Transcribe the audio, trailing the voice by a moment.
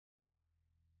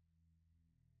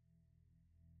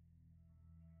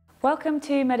Welcome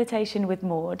to Meditation with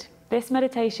Maud. This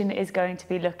meditation is going to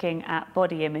be looking at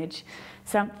body image,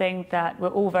 something that we're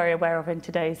all very aware of in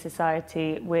today's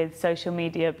society, with social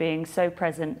media being so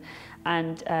present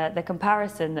and the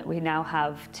comparison that we now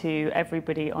have to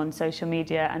everybody on social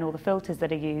media and all the filters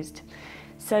that are used.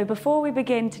 So before we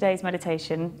begin today's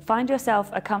meditation, find yourself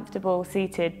a comfortable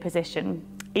seated position,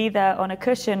 either on a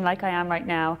cushion like I am right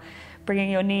now,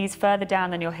 bringing your knees further down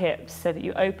than your hips so that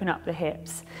you open up the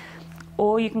hips.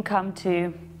 Or you can come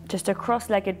to just a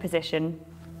cross-legged position.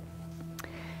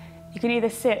 You can either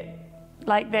sit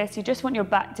like this, you just want your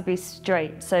back to be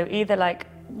straight, so either like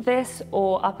this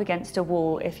or up against a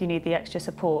wall if you need the extra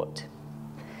support.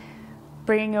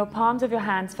 Bringing your palms of your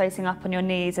hands facing up on your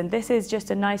knees, and this is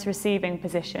just a nice receiving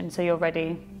position, so you're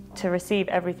ready to receive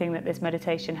everything that this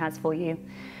meditation has for you.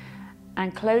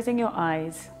 And closing your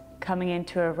eyes, coming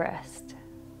into a rest.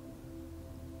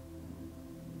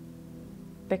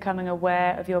 Becoming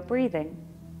aware of your breathing.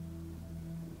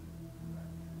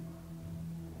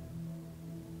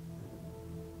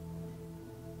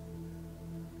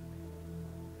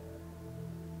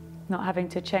 Not having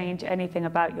to change anything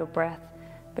about your breath,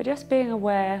 but just being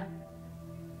aware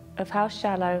of how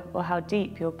shallow or how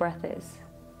deep your breath is.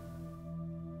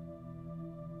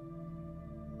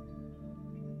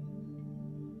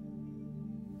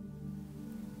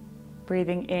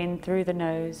 Breathing in through the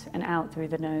nose and out through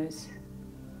the nose.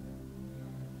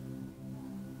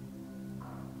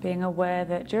 Being aware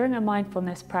that during a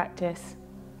mindfulness practice,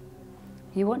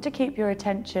 you want to keep your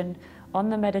attention on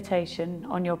the meditation,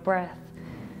 on your breath,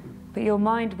 but your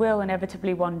mind will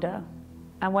inevitably wander.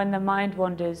 And when the mind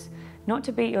wanders, not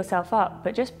to beat yourself up,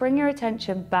 but just bring your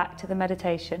attention back to the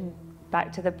meditation,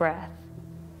 back to the breath.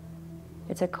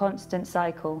 It's a constant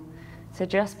cycle, so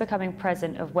just becoming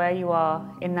present of where you are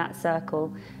in that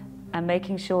circle and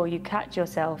making sure you catch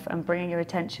yourself and bringing your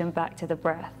attention back to the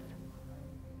breath.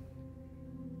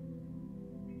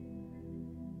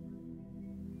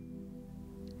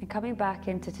 And coming back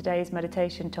into today's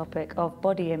meditation topic of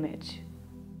body image.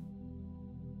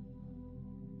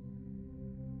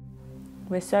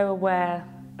 We're so aware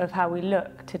of how we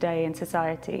look today in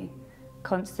society,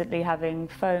 constantly having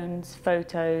phones,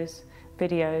 photos,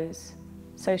 videos,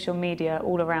 social media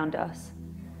all around us.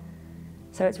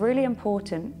 So it's really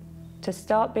important to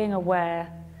start being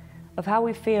aware of how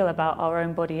we feel about our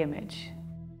own body image.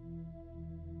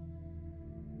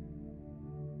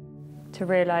 To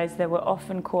realize that we're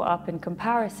often caught up in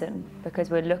comparison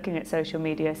because we're looking at social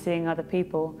media, seeing other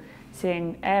people,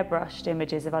 seeing airbrushed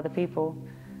images of other people.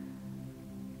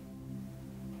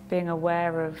 Being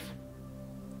aware of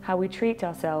how we treat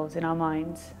ourselves in our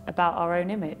minds about our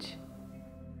own image.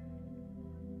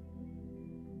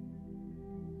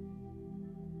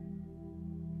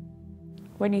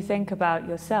 When you think about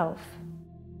yourself,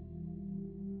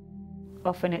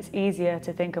 often it's easier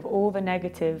to think of all the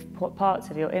negative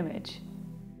parts of your image.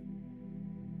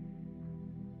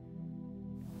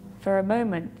 For a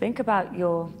moment, think about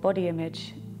your body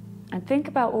image and think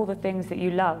about all the things that you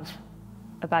love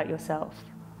about yourself.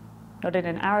 Not in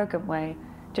an arrogant way,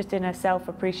 just in a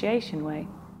self-appreciation way.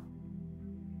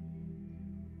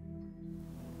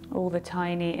 All the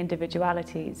tiny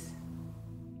individualities.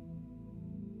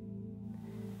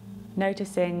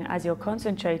 Noticing as you're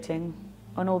concentrating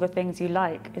on all the things you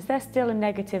like, is there still a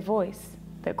negative voice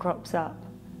that crops up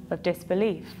of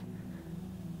disbelief?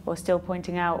 Or still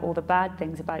pointing out all the bad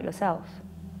things about yourself?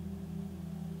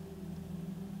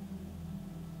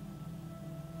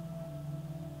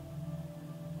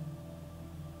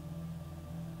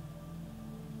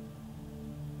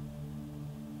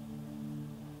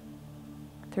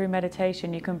 Through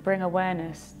meditation, you can bring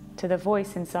awareness to the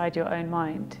voice inside your own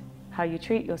mind, how you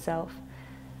treat yourself,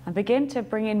 and begin to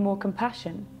bring in more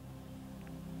compassion.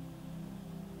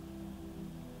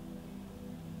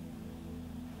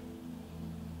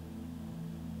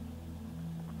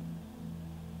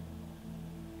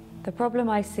 The problem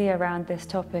I see around this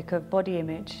topic of body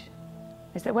image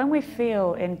is that when we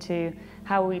feel into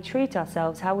how we treat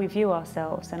ourselves, how we view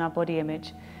ourselves and our body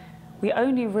image, we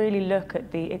only really look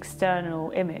at the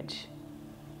external image.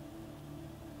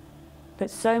 But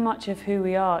so much of who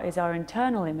we are is our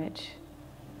internal image,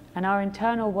 and our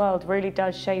internal world really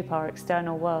does shape our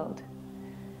external world.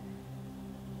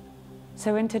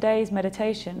 So in today's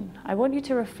meditation, I want you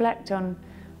to reflect on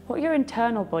what your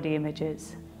internal body image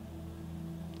is.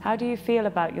 How do you feel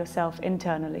about yourself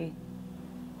internally?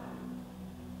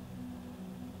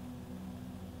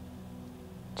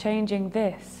 Changing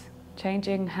this,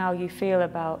 changing how you feel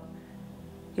about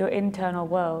your internal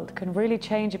world can really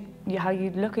change how you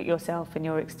look at yourself and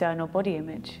your external body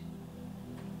image.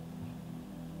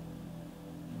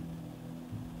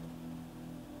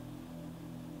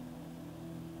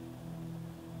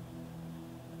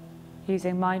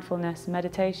 using mindfulness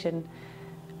meditation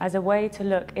as a way to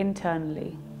look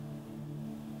internally,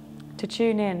 to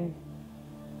tune in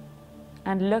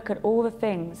and look at all the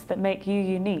things that make you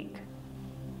unique,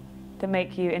 that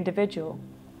make you individual.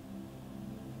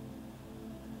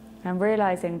 And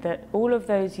realizing that all of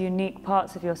those unique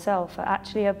parts of yourself are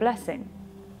actually a blessing.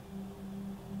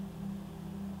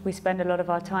 We spend a lot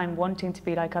of our time wanting to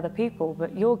be like other people,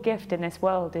 but your gift in this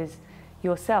world is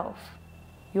yourself,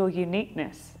 your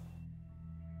uniqueness.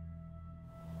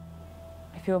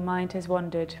 If your mind has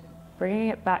wandered, bringing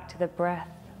it back to the breath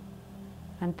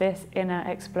and this inner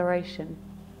exploration.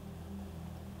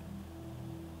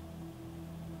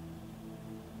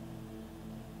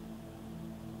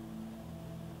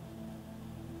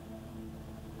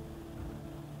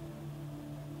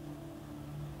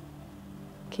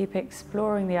 Keep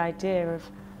exploring the idea of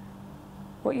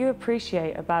what you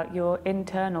appreciate about your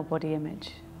internal body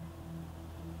image.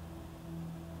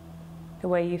 The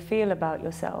way you feel about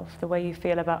yourself, the way you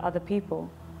feel about other people.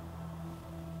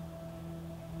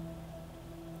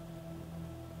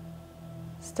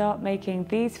 Start making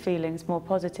these feelings more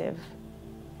positive,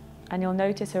 and you'll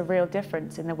notice a real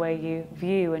difference in the way you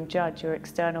view and judge your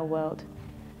external world,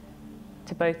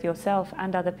 to both yourself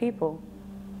and other people.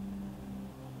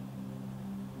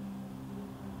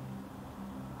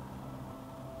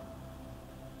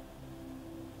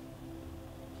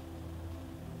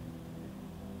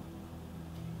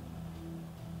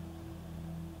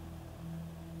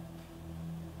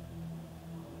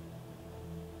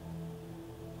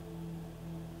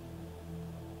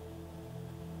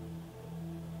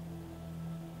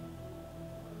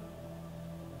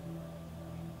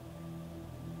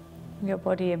 Your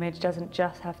body image doesn't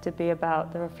just have to be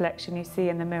about the reflection you see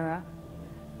in the mirror,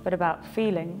 but about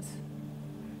feelings.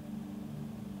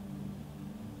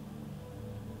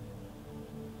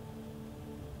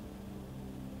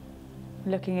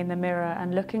 Looking in the mirror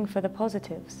and looking for the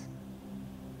positives.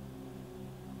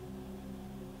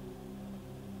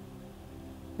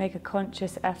 Make a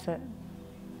conscious effort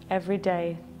every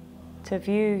day to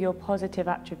view your positive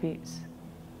attributes.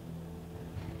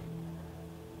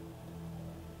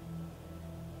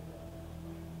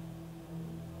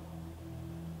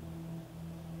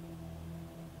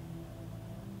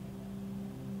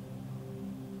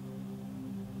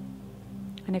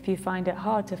 And if you find it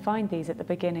hard to find these at the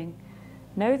beginning,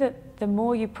 know that the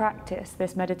more you practice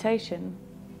this meditation,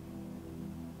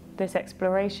 this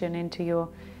exploration into your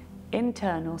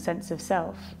internal sense of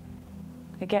self,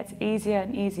 it gets easier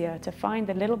and easier to find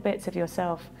the little bits of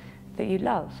yourself that you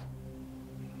love.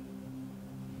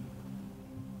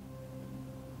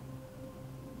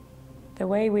 The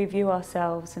way we view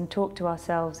ourselves and talk to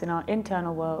ourselves in our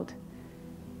internal world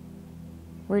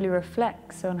really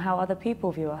reflects on how other people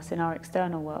view us in our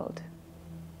external world.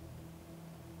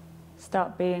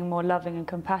 Start being more loving and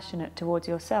compassionate towards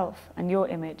yourself and your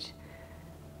image.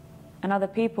 And other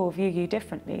people view you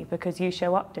differently because you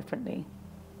show up differently.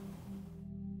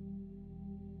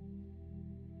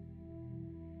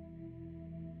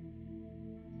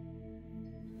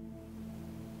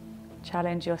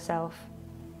 Challenge yourself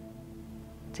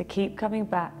to keep coming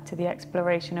back to the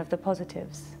exploration of the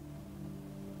positives.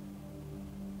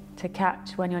 To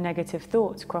catch when your negative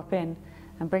thoughts crop in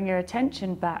and bring your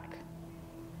attention back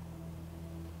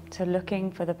to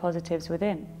looking for the positives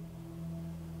within.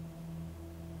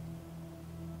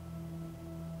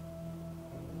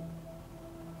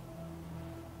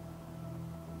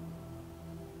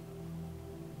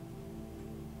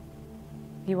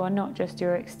 You are not just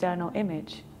your external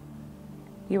image.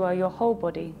 You are your whole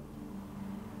body.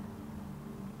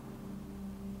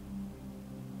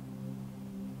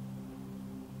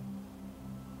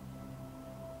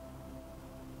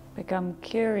 Become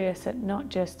curious at not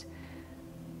just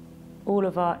all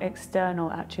of our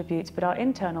external attributes, but our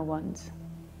internal ones,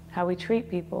 how we treat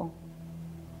people,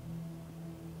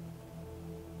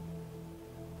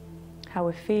 how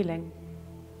we're feeling.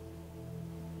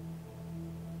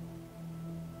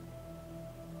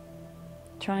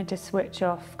 Trying to switch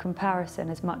off comparison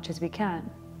as much as we can,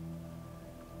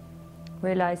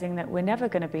 realizing that we're never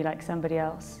going to be like somebody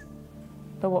else,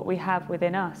 but what we have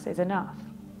within us is enough.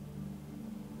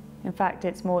 In fact,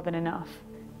 it's more than enough.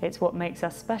 It's what makes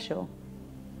us special.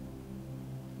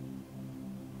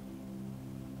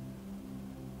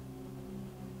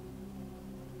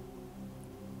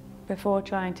 Before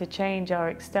trying to change our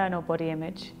external body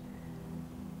image,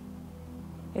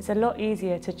 it's a lot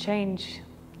easier to change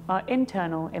our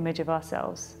internal image of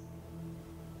ourselves.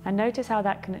 And notice how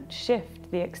that can shift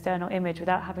the external image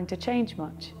without having to change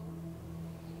much.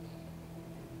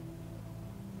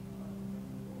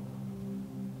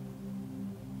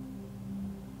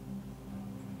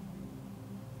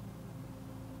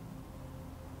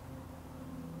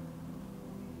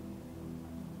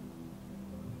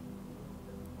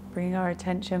 Bringing our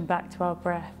attention back to our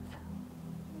breath.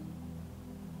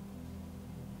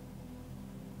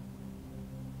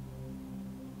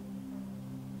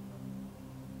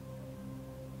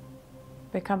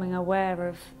 Becoming aware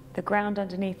of the ground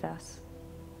underneath us.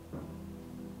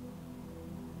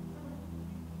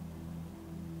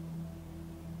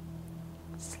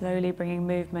 Slowly bringing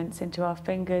movements into our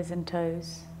fingers and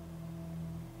toes.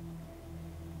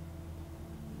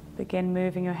 Begin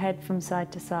moving your head from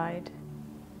side to side.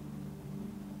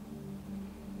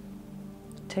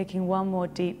 Taking one more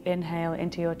deep inhale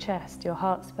into your chest, your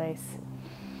heart space.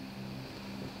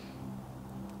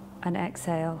 And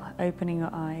exhale, opening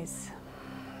your eyes.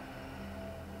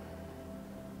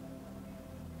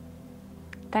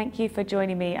 Thank you for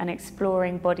joining me and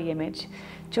exploring body image.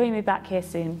 Join me back here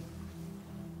soon.